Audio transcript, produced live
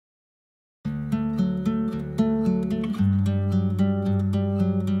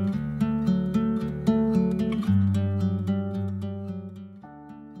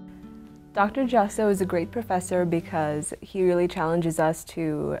Dr. Jasso is a great professor because he really challenges us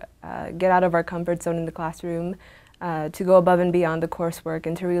to get out of our comfort zone in the classroom, to go above and beyond the coursework,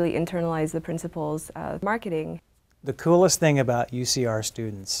 and to really internalize the principles of marketing. The coolest thing about UCR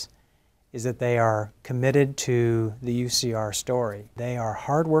students is that they are committed to the UCR story. They are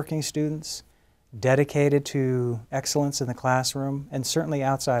hardworking students, dedicated to excellence in the classroom, and certainly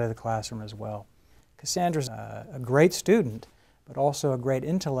outside of the classroom as well. Kassandra's a great student, but also a great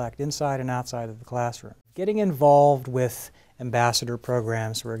intellect inside and outside of the classroom. Getting involved with ambassador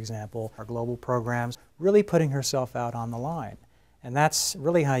programs, for example, or global programs, really putting herself out on the line. And that's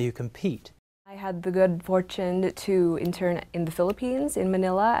really how you compete. I had the good fortune to intern in the Philippines, in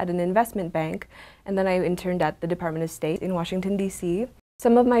Manila, at an investment bank, and then I interned at the Department of State in Washington, D.C.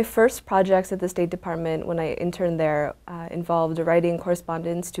 Some of my first projects at the State Department when I interned there involved writing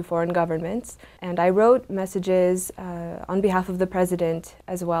correspondence to foreign governments, and I wrote messages on behalf of the President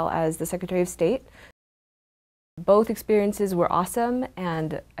as well as the Secretary of State. Both experiences were awesome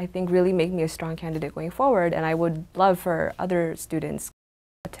and I think really make me a strong candidate going forward, and I would love for other students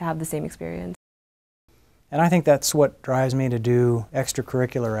to have the same experience. And I think that's what drives me to do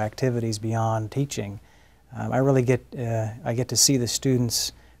extracurricular activities beyond teaching. I really get to see the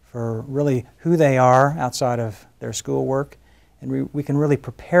students for really who they are outside of their schoolwork, and we can really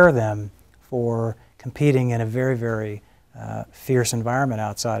prepare them for competing in a very, very fierce environment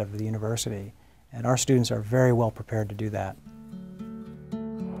outside of the university. And our students are very well prepared to do that.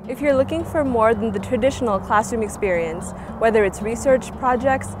 If you're looking for more than the traditional classroom experience, whether it's research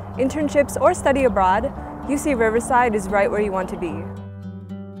projects, internships, or study abroad, UC Riverside is right where you want to be.